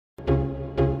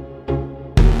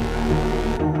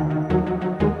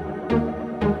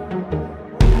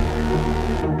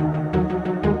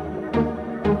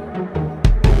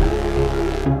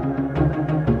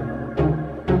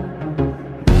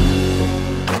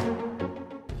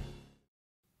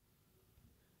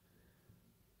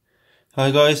Hi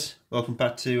guys, welcome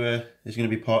back to this is going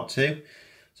to be part 2.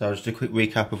 So just a quick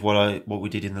recap of what we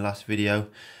did in the last video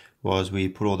was we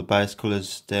put all the base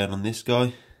colours down on this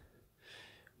guy,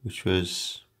 which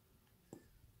was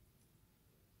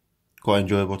quite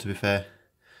enjoyable to be fair.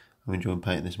 I'm enjoying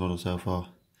painting this model so far.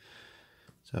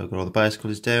 So I've got all the base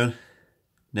colours down.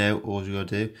 Now all we're going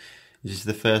to do is this is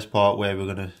the first part where I'm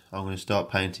going to start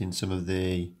painting some of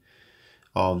the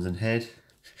arms and head,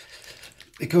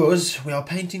 because we are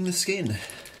painting the skin.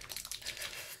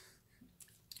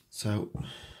 So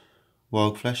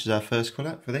wild flesh is our first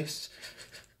colour for this.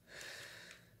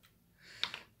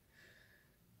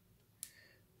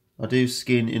 I do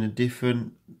skin in a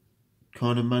different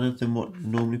kind of manner than what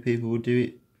normally people would do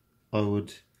it. I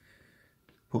would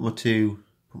put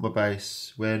my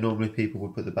base where normally people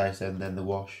would put the base down, then the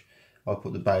wash. I'll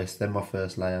put the base, then my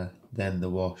first layer, then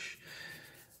the wash,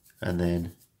 and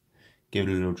then give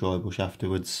it a little dry brush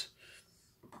afterwards.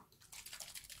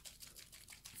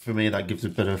 For me, that gives a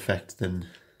better effect than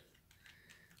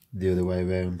the other way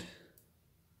around.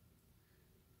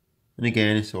 And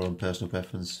again, it's all on personal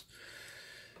preference.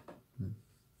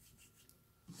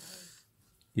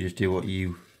 You just do what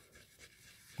you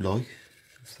like.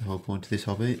 That's the whole point of this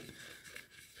hobby.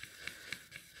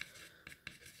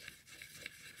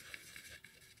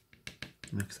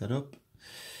 Mix that up.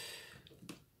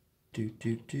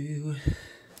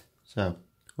 So,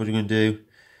 what you're going to do,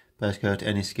 base coat to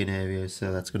any skin areas.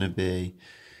 So that's going to be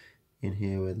in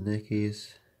here where the neck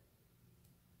is.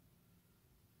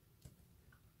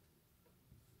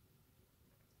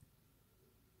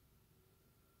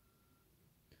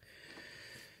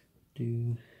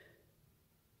 Going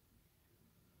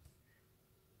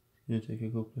to take a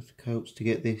couple of coats to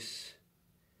get this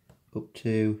up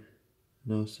to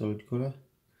a nice solid colour.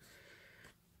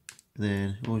 And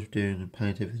then all you're doing is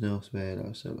paint everything else where,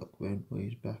 like, so look around where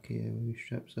his back here, where his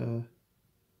straps are.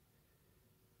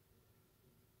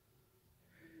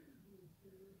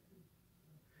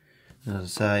 And as I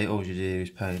say, all you do is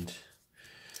paint.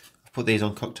 I've put these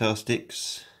on cocktail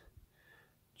sticks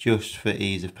just for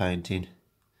ease of painting,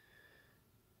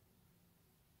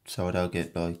 so I don't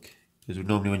get like, because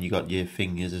normally when you got your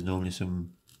fingers, there's normally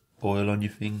some oil on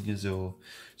your fingers or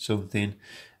something,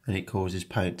 and it causes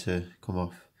paint to come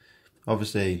off.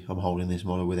 Obviously I'm holding this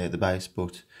model without the base,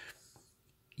 but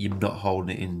you're not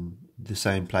holding it in the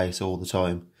same place all the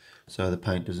time, so the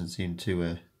paint doesn't seem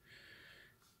to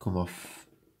come off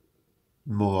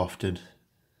more often.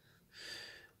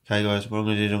 Okay guys, what I'm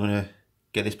going to do is I'm going to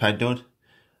get this paint done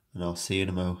and I'll see you in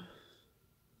a mo.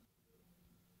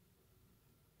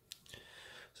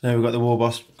 So now we've got the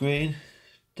Warboss green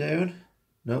down.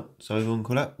 Nope, sorry, one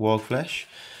colour, wild flesh.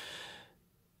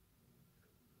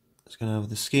 Let's go over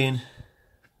the skin,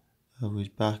 over his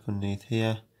back underneath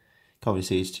here. Can't really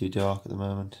see it's too dark at the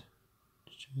moment.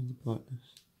 Just change the brightness.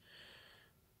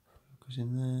 Focus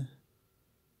in there.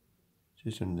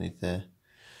 Just underneath there.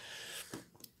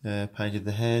 Painted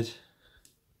the head.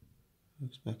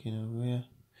 Looks back in over here.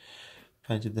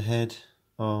 Painted the head,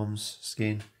 arms,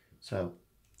 skin. So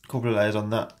a couple of layers on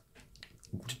that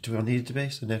to where I need it to be.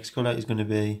 So next colour is going to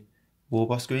be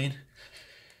Warboss green.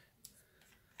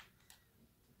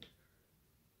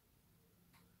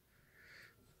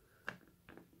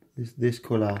 This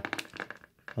colour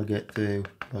I get through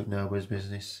like nobody's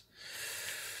business.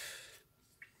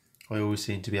 I always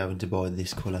seem to be having to buy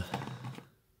this colour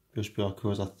just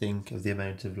because I think of the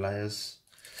amount of layers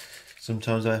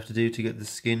sometimes I have to do to get the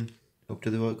skin up to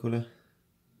the right colour.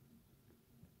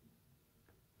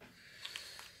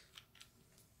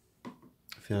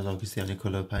 Feels like it's the only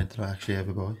colour paint that I actually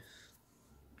ever buy.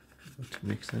 Got to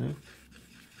mix that up.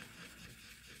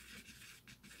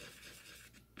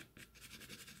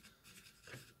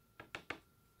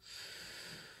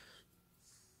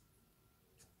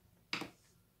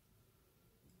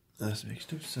 That's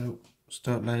mixed up, so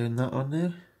start laying that on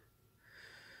there.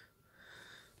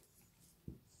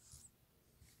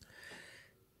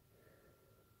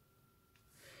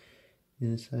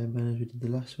 In the same manner as we did the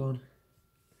last one,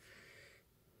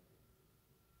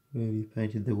 where we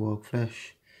painted the wild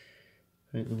flesh,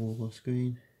 paint the Warboss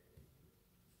green.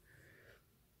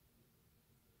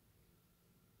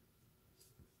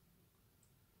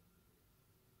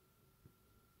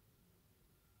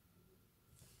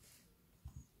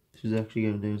 This is actually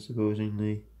going down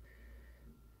surprisingly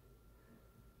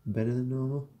better than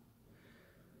normal.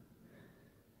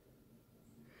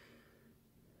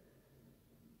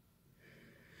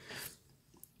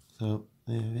 So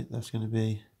there we it, that's going to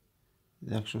be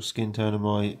the actual skin tone of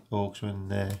my orcs when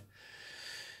they're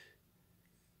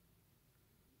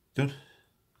done.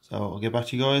 So I'll get back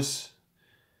to you guys.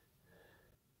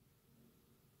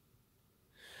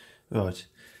 Right,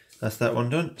 that's that one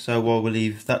done. So while we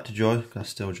leave that to dry, that's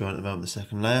still drying at the moment, the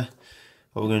second layer,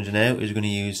 what we're going to do now is we're going to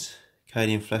use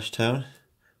Cadian Flesh Tone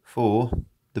for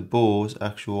the boar's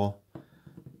actual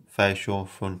facial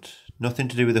front. Nothing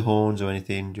to do with the horns or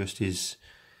anything, just his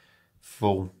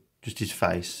just his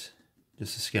face,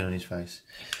 just the skin on his face.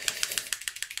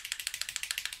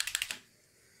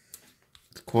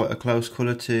 It's quite a close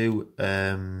colour to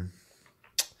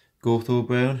Gawthor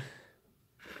Brown.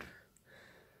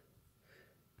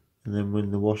 And then when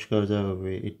the wash goes over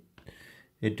it,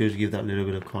 it does give that little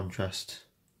bit of contrast.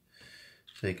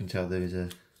 So you can tell there is a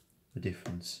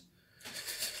difference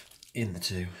in the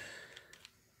two.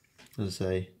 As I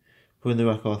say, putting the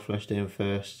Rakarth flesh down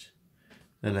first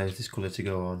allows this colour to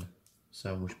go on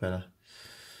so much better.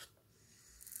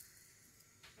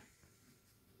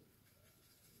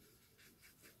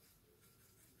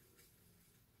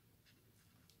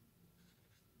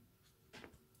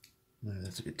 No,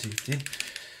 that's a bit too thin.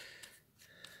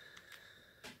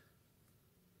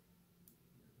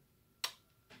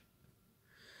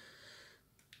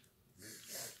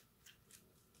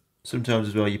 Sometimes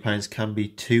as well your paints can be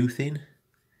too thin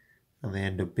and they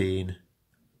end up being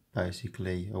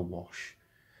basically a wash.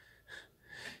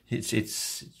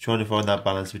 It's trying to find that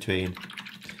balance between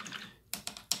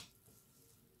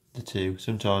the two.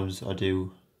 Sometimes I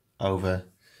do over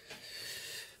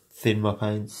thin my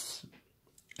paints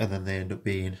and then they end up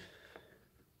being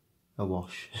a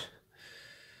wash,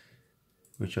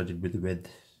 which I did with the red.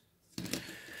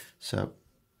 So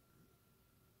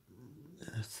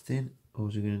that's thin. All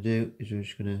we're going to do is we're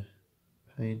just going to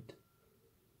paint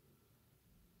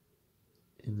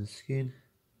in the skin.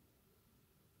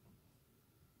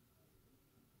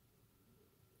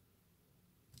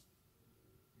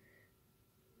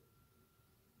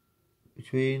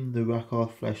 Between the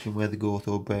Rakarth flesh and where the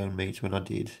Gawthor Brown meets when I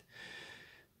did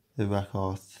the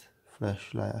Rakarth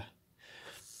flesh layer,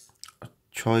 I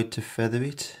tried to feather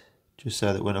it just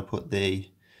so that when I put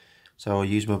so I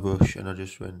used my brush and I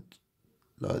just went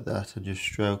like that and just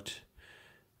stroked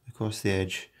across the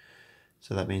edge,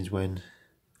 so that means when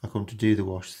I come to do the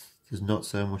wash there's not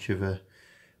so much of a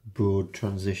broad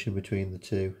transition between the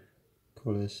two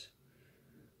colours.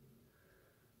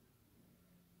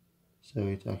 So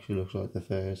it actually looks like the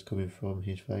fur is coming from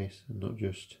his face and not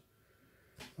just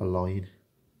a line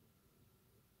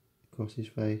across his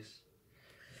face.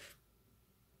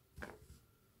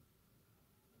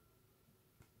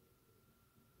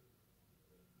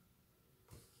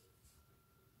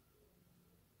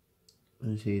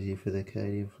 And it's easier for the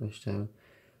Cadian Flesh Tone.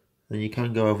 And you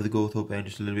can go over the Gawthor Brown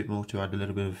just a little bit more to add a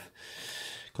little bit of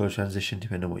colour transition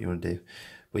depending on what you want to do.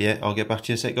 But yeah, I'll get back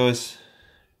to you in a sec, guys,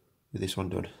 with this one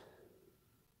done.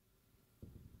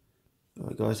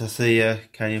 Alright guys, that's the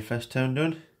Cadian Flesh Tone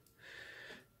done.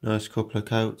 Nice couple of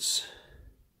coats.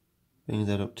 Brings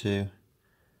that up to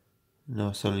a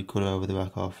nice solid colour over the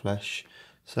Rakarth flesh.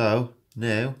 So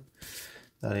now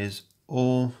that is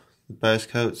all the base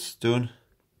coats done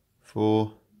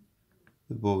for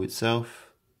the boar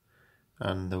itself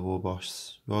and the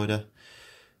Warboss rider.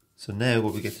 So now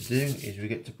what we get to do is we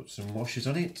get to put some washes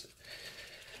on it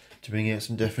to bring out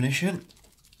some definition.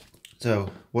 So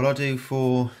what I do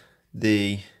for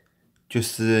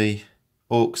just the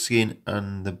orc skin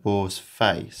and the boar's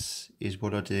face is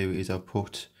what I do is I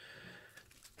put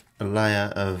a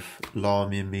layer of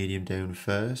lime and medium down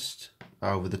first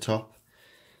over the top,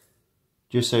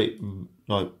 just so it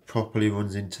like properly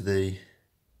runs into the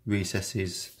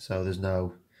recesses, so there's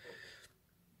no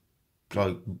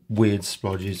like weird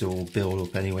splodges or build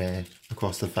up anywhere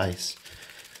across the face.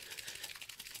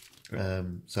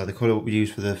 So the colour we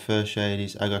use for the first shade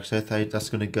is Agaxethate. That's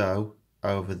going to go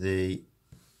over the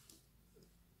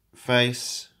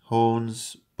face,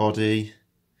 horns, body,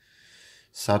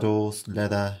 saddles,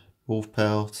 leather, wolf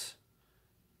pelt,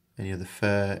 any other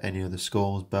fur, any other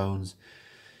skulls, bones,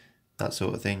 that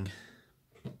sort of thing.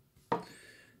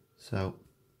 So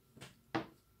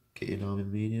get your lime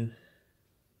in medium.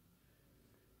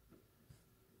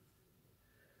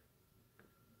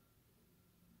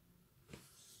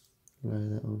 Lay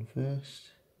that on first.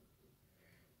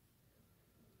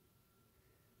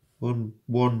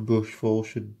 One brush full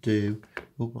should do.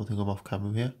 Oh, I think I'm off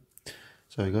camera here.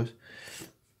 Sorry guys.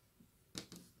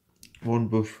 One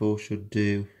brush full should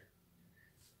do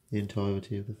the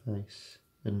entirety of the face.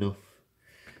 Enough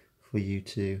for you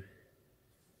to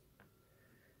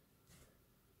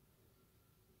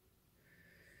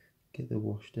get the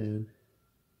wash down.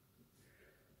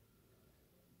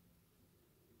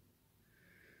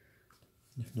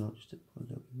 If not, just put a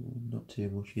little bit more, not too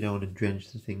much. You don't want to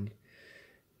drench the thing,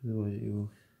 otherwise it'll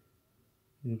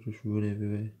just run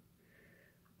everywhere.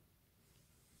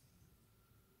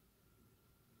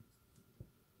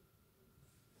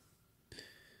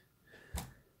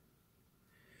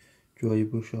 dry your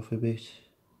brush off a bit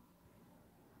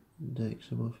and take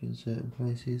some off in certain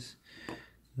places.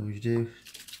 And what you do,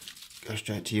 go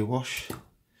straight to your wash.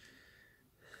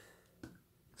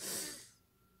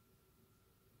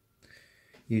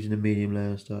 Using a medium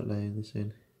layer, start laying this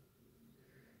in.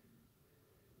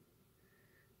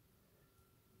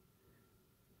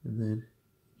 And then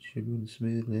it should run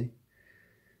smoothly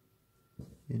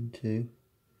into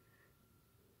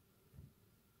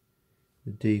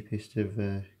the deepest of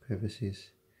crevices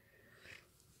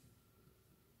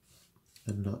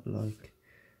and not like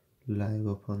layer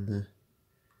up on the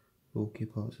bulky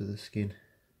parts of the skin.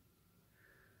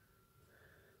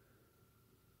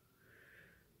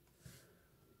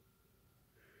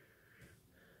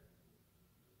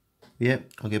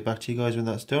 Yep, I'll get back to you guys when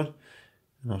that's done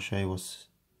and I'll show you what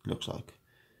it looks like.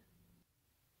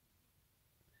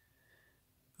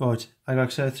 Right, I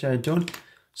got so done.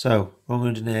 So what I'm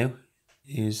going to do now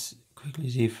is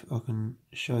quickly see if I can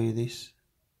show you this.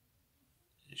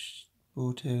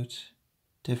 Brought out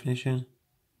definition.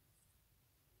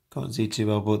 Can't see too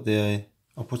well, but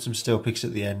I'll put some still pics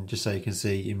at the end just so you can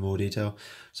see in more detail.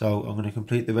 So I'm going to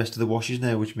complete the rest of the washes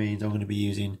now, which means I'm going to be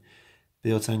using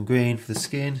built-in green for the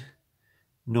skin,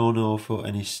 no for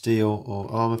any steel or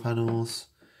armour panels,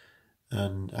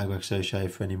 and agro crochet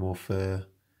for any more fur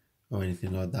or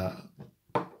anything like that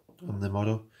on the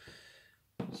model.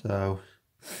 So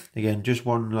again, just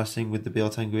one last thing with the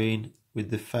built-in green, with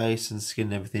the face and skin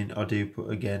and everything, I do put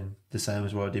again the same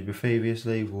as what I did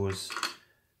previously, was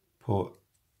put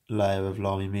layer of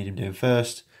lime medium down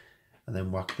first and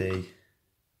then whack the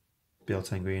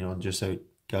built-in green on just so it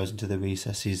goes into the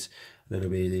recesses a little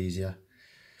bit easier.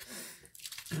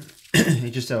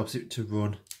 It just helps it to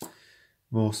run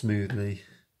more smoothly,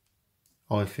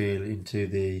 I feel, into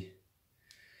the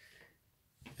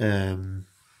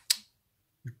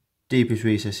deepest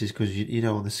recesses, because you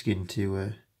don't want the skin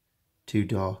too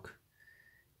dark.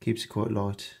 Keeps it quite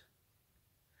light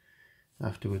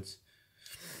afterwards.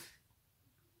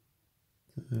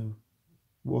 So,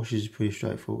 wash is a pretty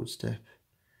straightforward step,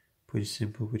 pretty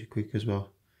simple, pretty quick as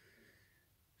well.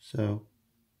 So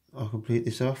I'll complete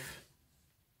this off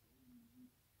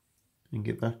and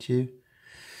get back to you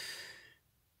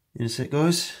in a sec,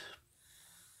 guys.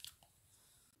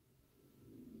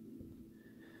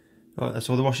 Right, that's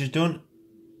all the wash is done.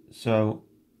 So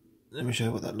let me show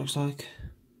you what that looks like.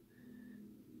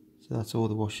 So that's all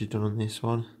the wash is done on this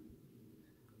one.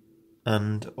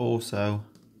 And also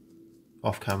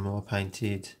off camera I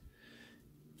painted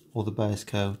all the base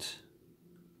coat.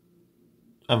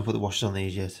 I haven't put the washes on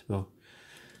these yet, but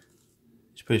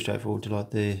it's pretty straightforward. To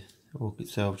like the orc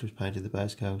itself, just painted the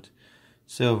base coat.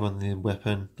 Silver on the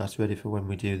weapon, that's ready for when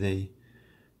we do the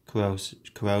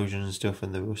corrosion and stuff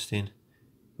and the rusting.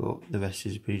 But the rest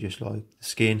is pretty just like the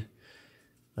skin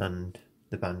and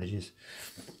the bandages.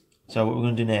 So what we're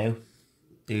going to do now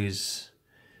is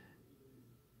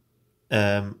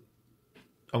I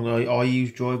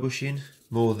use dry brushing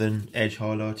more than edge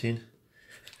highlighting,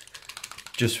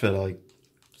 just for like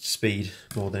speed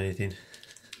more than anything.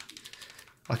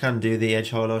 I can do the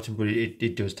edge highlighting, but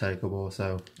it does take a while,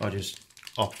 so I just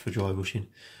opt for dry brushing.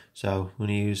 So I'm going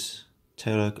to use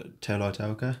taillight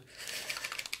ochre.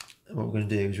 And what we're going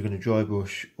to do is we're going to dry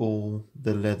brush all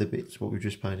the leather bits, what we've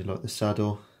just painted, like the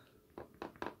saddle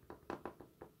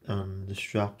and the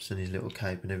straps and his little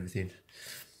cape and everything.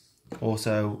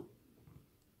 Also,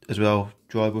 as well,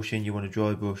 dry brushing, you want to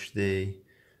dry brush the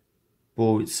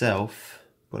boar itself,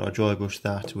 but I dry brush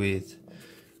that with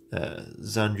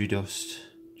Zandri dust,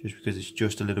 just because it's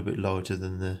just a little bit lighter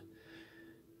than the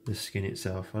skin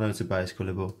itself. I know it's a base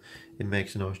colour, but it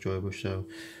makes a nice dry brush. So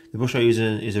the brush I use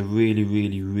is a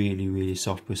really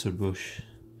soft bristle brush.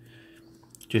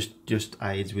 Just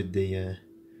aids with the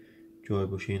dry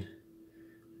brushing.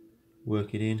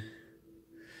 Work it in,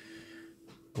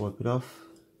 wipe it off.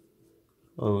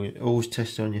 Oh, always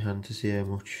test it on your hand to see how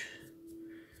much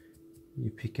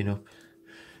you're picking up,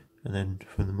 and then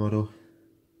from the model.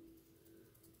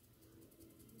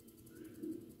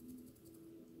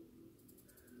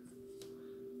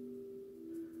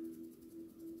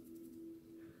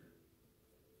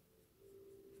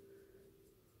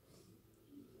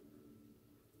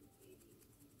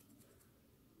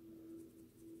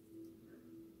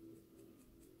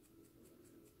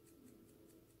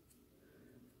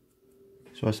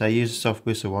 So I say use a soft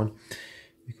bristle one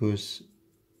because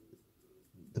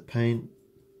the paint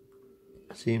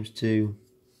seems to,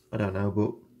 I don't know,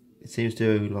 but it seems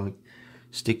to like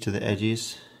stick to the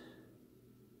edges.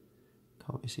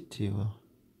 Can't miss it too well.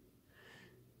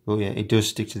 But yeah, it does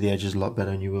stick to the edges a lot better,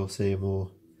 and you will see a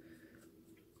more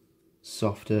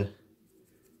softer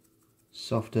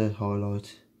softer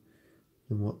highlight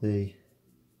than what the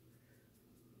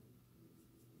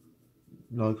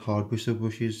like hard bristle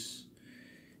brushes.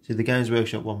 See, the Games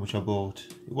Workshop one which I bought,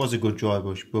 it was a good dry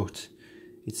brush, but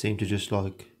it seemed to just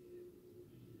like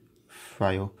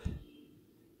fray up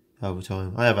over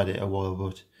time. I have had it a while,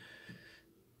 but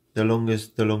the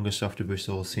longer softer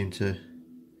bristles seem to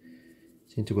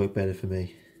work better for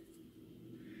me.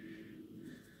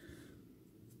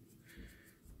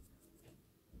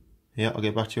 Yeah, I'll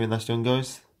get back to you when that's done,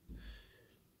 guys.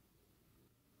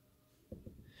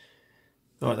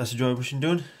 Alright, that's the dry brushing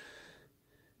done.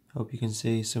 Hope you can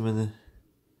see some of the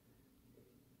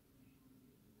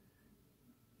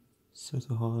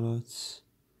subtle highlights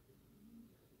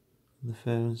on the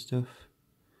fur and stuff.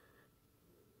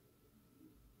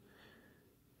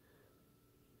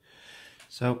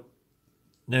 So,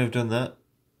 now I've done that,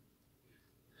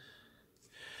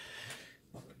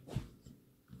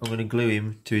 I'm going to glue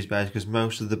him to his base because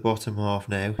most of the bottom half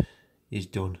now is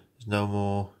done. There's no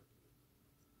more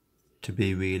to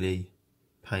be really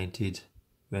painted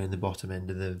around the bottom end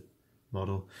of the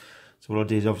model. So what I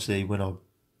did, obviously, when I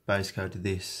base coated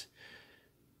this,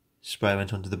 spray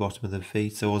went onto the bottom of the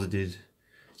feet. So all I did,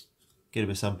 get a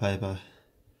bit of sandpaper,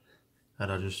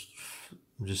 and I'm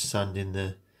just sanding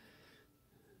the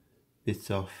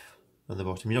bits off on the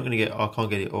bottom. You're not going to get, I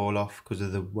can't get it all off because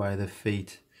of the way the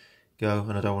feet go,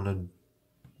 and I don't want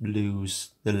to lose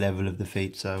the level of the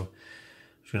feet, so I'm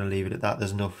just going to leave it at that.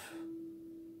 There's enough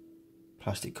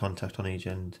plastic contact on each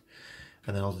end,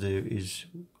 and then all I'll do is,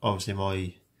 obviously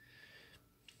my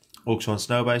Ultron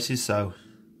snow bases, so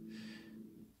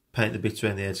paint the bits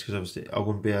around the edge, because obviously I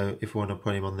wouldn't be able, if I want to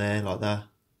put him on there like that,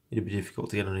 it'd be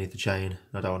difficult to get underneath the chain.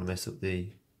 I don't want to mess up the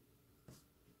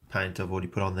paint I've already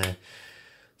put on there,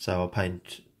 so I'll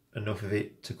paint enough of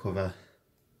it to cover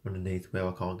underneath where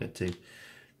I can't get to.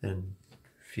 Then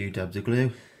a few dabs of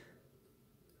glue,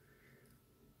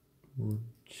 1,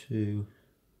 2,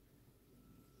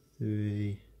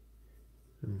 3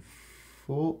 and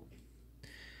 4.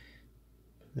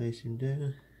 Place him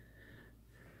down,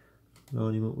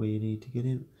 line him up where you need to get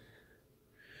him.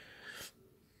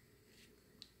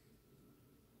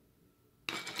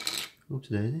 Oops,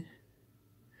 daisy.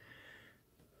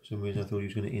 For some reason I thought he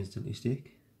was going to instantly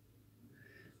stick.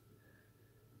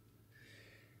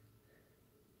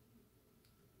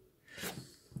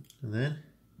 And then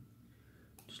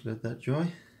just let that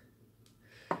dry.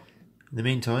 In the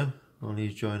meantime, I'll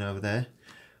leave drying over there.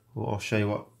 I'll show you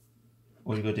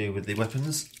what you've got to do with the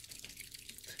weapons.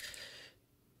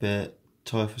 The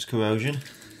typhus corrosion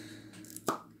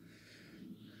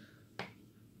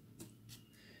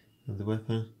of the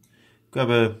weapon.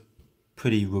 Grab a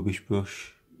pretty rubbish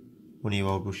brush, one of your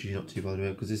old brushes you're not too bothered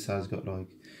about, because this has got like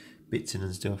bits in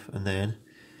and stuff. And then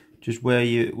just where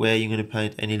you're going to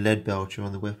paint any lead belcher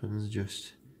on the weapons,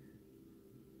 just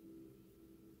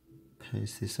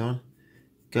paste this on.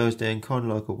 Goes down kind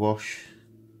of like a wash.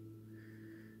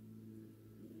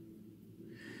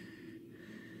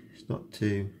 It's not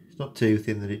too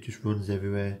thin that it just runs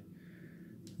everywhere.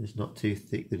 It's not too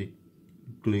thick that it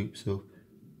gloops up.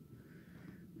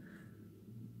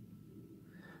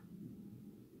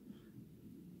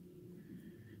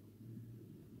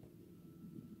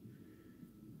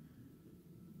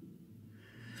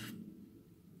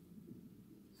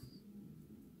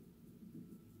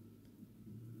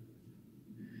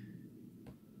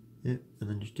 Yep, and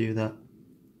then just do that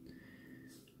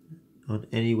on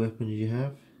any weapons you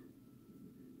have.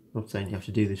 I'm not saying you have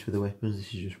to do this for the weapons,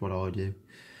 this is just what I do.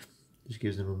 Just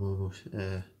gives them a more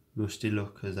rusty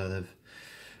look, as though they've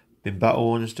been battle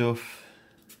worn and stuff.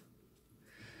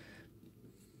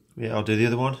 Yeah, I'll do the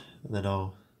other one, and then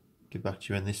I'll get back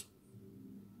to you when this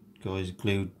guy's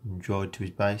glued and dried to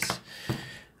his base, and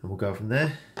we'll go from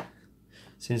there.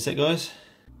 See you in a sec, guys.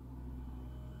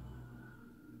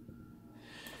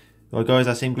 Right guys,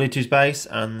 that's him glued to his base,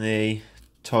 and the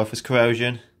typhus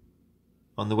corrosion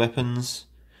on the weapons.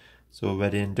 It's all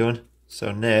ready and done.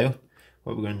 So now,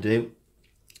 what we're going to do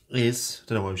is, I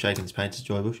don't know why I'm shaking this paint, it's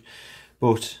dry brush,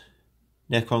 but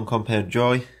Necron Compound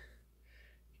Dry.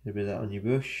 Get a bit of that on your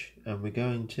brush, and we're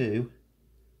going to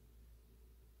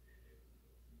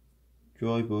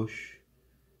dry brush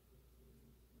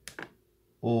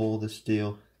all the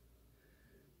steel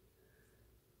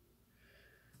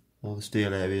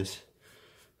areas.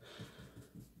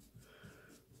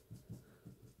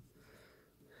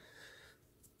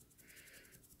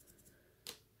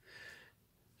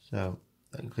 So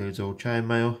that includes all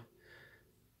chainmail,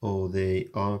 all the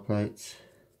armour plates.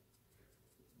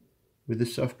 With the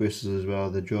soft bristles as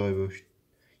well, the dry brush,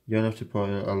 you don't have to apply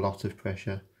a lot of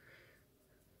pressure.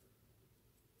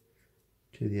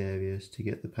 to the areas to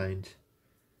get the paint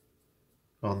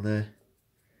on there.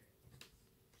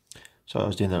 So I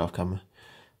was doing that off camera.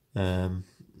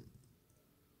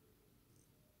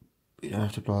 You don't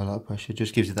have to apply a lot of pressure, it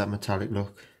just gives it that metallic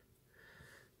look.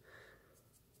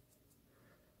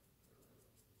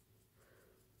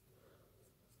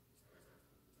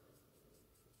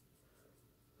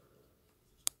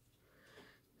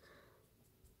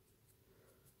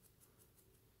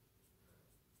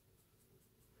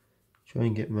 Try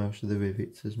and get most of the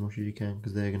rivets as much as you can,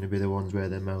 because they're going to be the ones where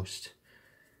they're most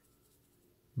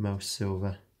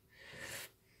silver.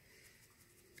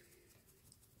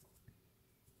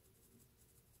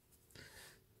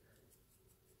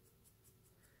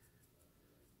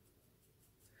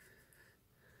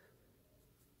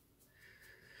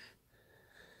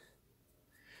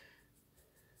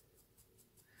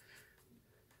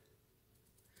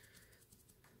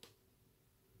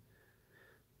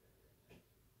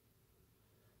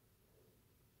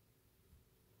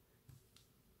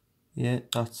 Yeah,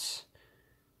 that's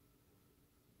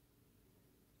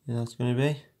going to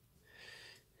be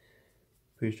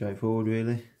pretty straightforward,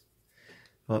 really.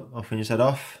 Right, I'll finish that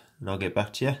off and I'll get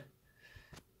back to you.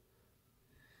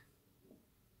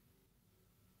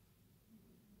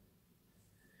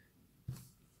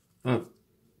 Oh,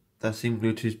 that's in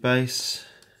glued to his base.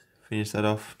 Finish that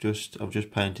off. I've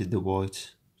just painted the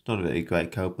white. It's not a very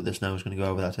great coat, but the snow's going to go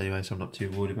over that anyway, so I'm not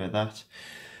too worried about that.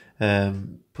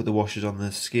 Put the washers on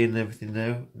the skin and everything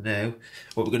now. Now,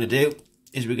 what we're going to do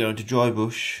is we're going to dry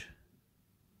brush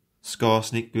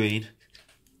Scarsnick green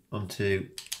onto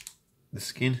the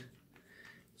skin,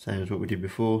 same as what we did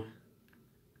before.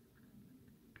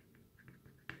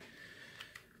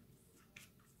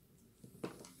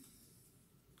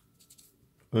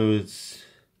 Whereas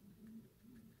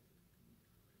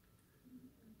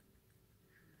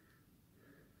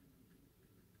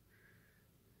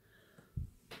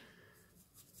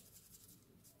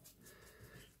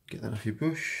get that off your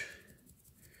brush.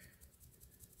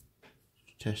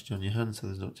 Test it on your hand so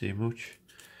there's not too much,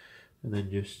 and then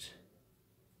just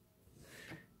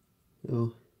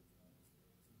little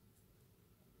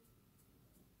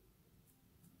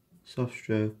soft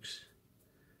strokes,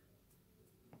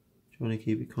 trying to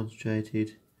keep it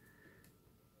concentrated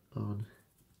on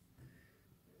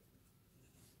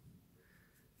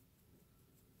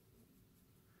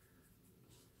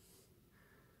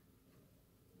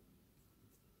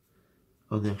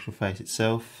the actual face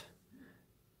itself.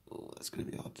 Oh, that's going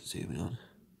to be hard to zoom in on.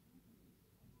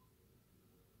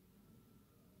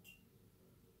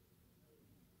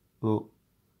 But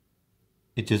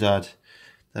it does add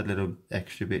that little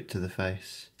extra bit to the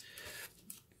face.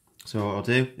 So what I'll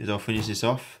do is I'll finish this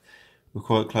off. We're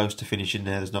quite close to finishing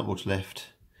now, there's not much left.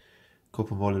 A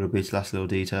couple more little bits, last little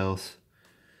details.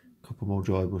 A couple more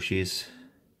dry brushes.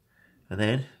 And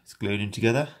then it's glued in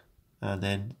together. And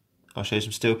then I'll show you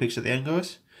some still pics at the end,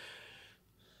 guys.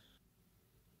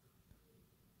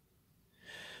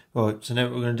 Right, so now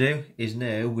what we're going to do is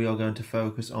now we are going to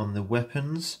focus on the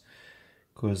weapons,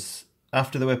 because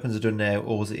after the weapons are done now,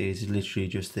 all it is literally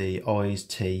just the eyes,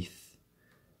 teeth,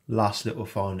 last little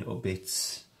fine little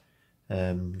bits,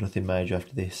 nothing major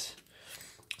after this.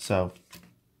 So,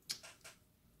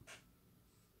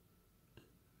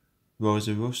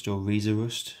 Riser Rust or Riser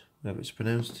Rust, whatever it's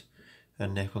pronounced,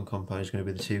 and Necron Compound is going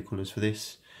to be the two colours for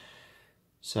this.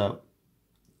 So,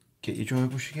 get your dry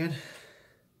brush again.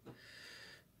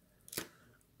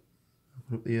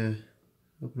 Open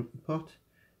up the pot.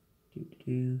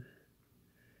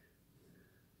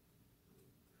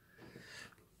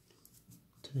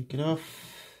 Take it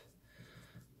off.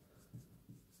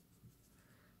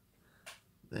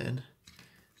 Then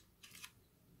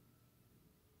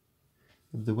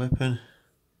with the weapon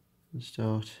and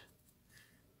start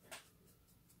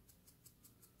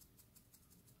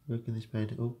working this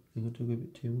paint. Oh, I think I took a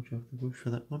bit too much off the brush for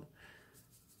that one.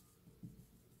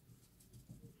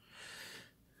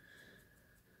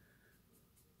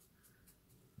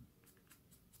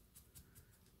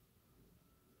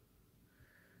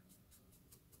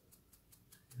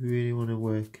 Really want to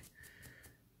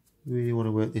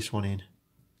work this one in.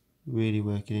 Really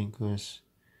work it in, because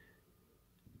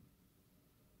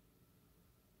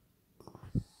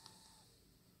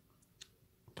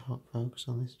can't focus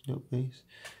on this little piece.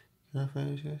 Can I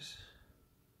focus?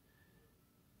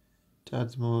 It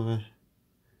adds more of a.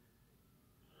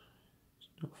 It's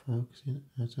not focusing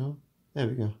at all. There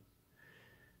we go.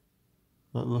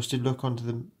 That rusted look onto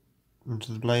the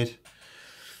blade.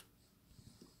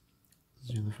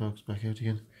 Zoom the focus back out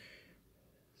again.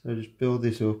 So just build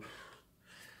this up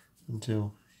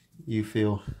until you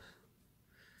feel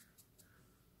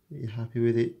that you're happy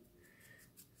with it.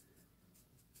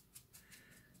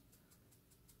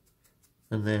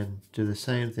 and then do the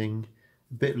same thing,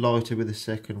 a bit lighter with the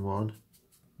second one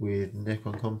with neck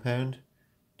on compound.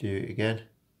 Do it again.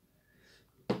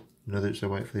 So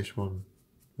wait for this one.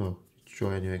 Oh, it's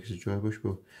dry anyway because it's dry brush,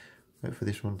 but wait for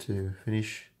this one to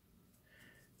finish,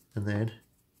 and then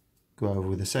go over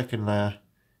with the second layer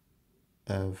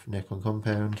of neck on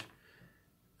compound,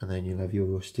 and then you'll have your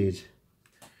rusted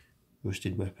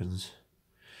weapons.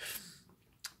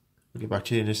 I'll get back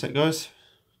to you in a sec, guys.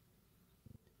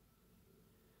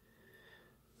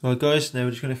 Alright guys, now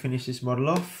we're just going to finish this model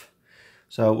off.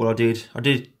 So what I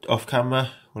did off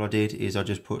camera, what I did is I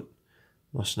just put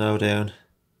my snow down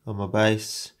on my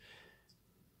base,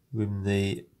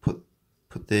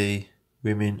 put the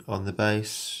rimming on the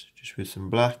base just with some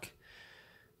black,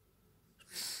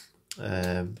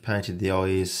 painted the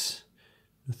eyes,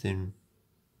 nothing,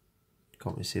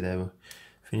 can't really see there, but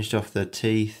finished off the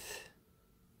teeth,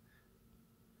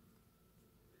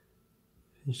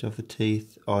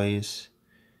 eyes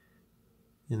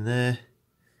in there.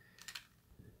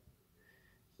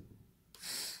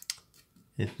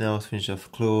 Anything else, finish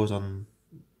off claws on.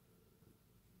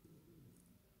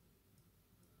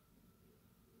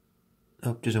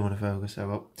 Oh, doesn't want to focus.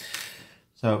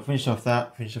 So finish off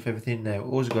that, finish off everything. Now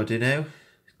all we've got to do now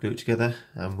is glue it together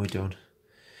and we're done.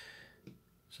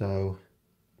 So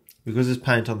because there's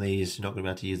paint on these, you're not going to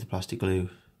be able to use the plastic glue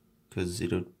because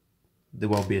there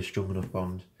won't be a strong enough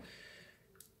bond.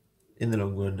 In the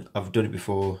long run, I've done it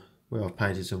before where I've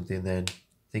painted something then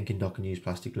thinking I can use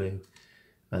plastic glue,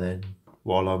 and then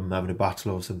while I'm having a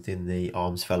battle or something, the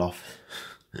arms fell off.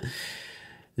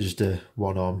 There's just a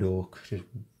one-armed orc just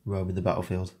roaming the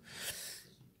battlefield.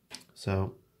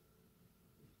 So,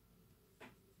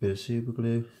 bit of super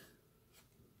glue.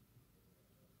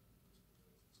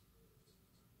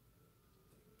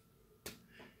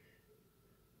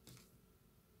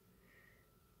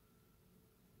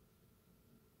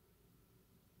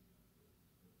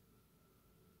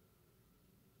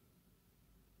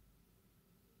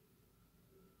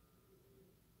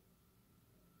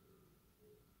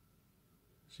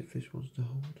 See if this one's to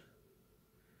hold.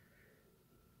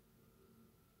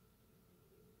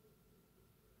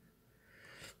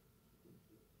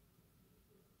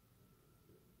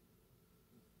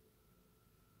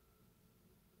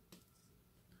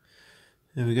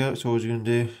 There we go, so all we're going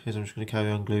to do is I'm just going to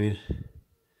carry on gluing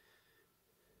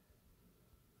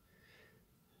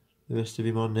the rest of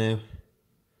him on now.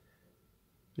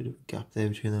 Bit of a gap there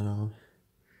between that arm.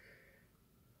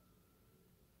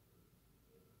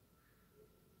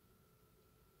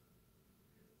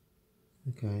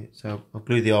 Okay, so I've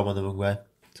glued the arm on the wrong way.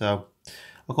 So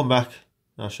I'll come back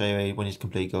and I'll show you when he's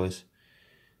complete, guys.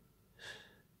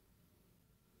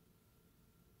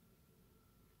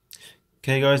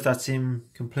 Okay guys, that's him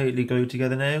completely glued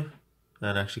together now,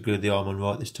 and actually glued the arm on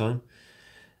right this time.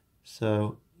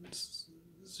 So let's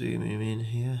zoom him in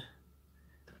here.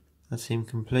 That's him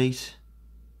complete,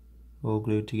 all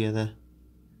glued together.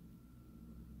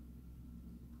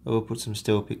 I will put some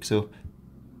still pics up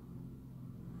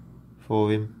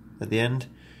for him at the end.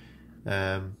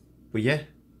 But yeah,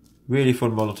 really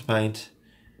fun model to paint.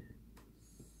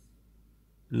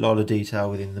 A lot of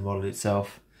detail within the model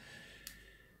itself.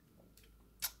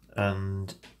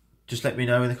 And just let me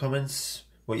know in the comments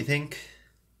what you think,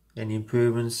 any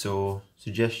improvements or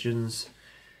suggestions.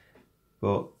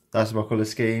 But that's my colour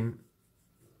scheme.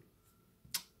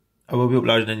 I will be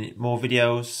uploading any more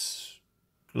videos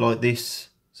like this,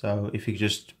 so if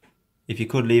you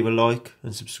could leave a like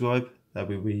and subscribe, that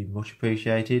would be much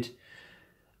appreciated.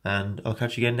 And I'll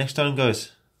catch you again next time,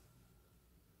 guys.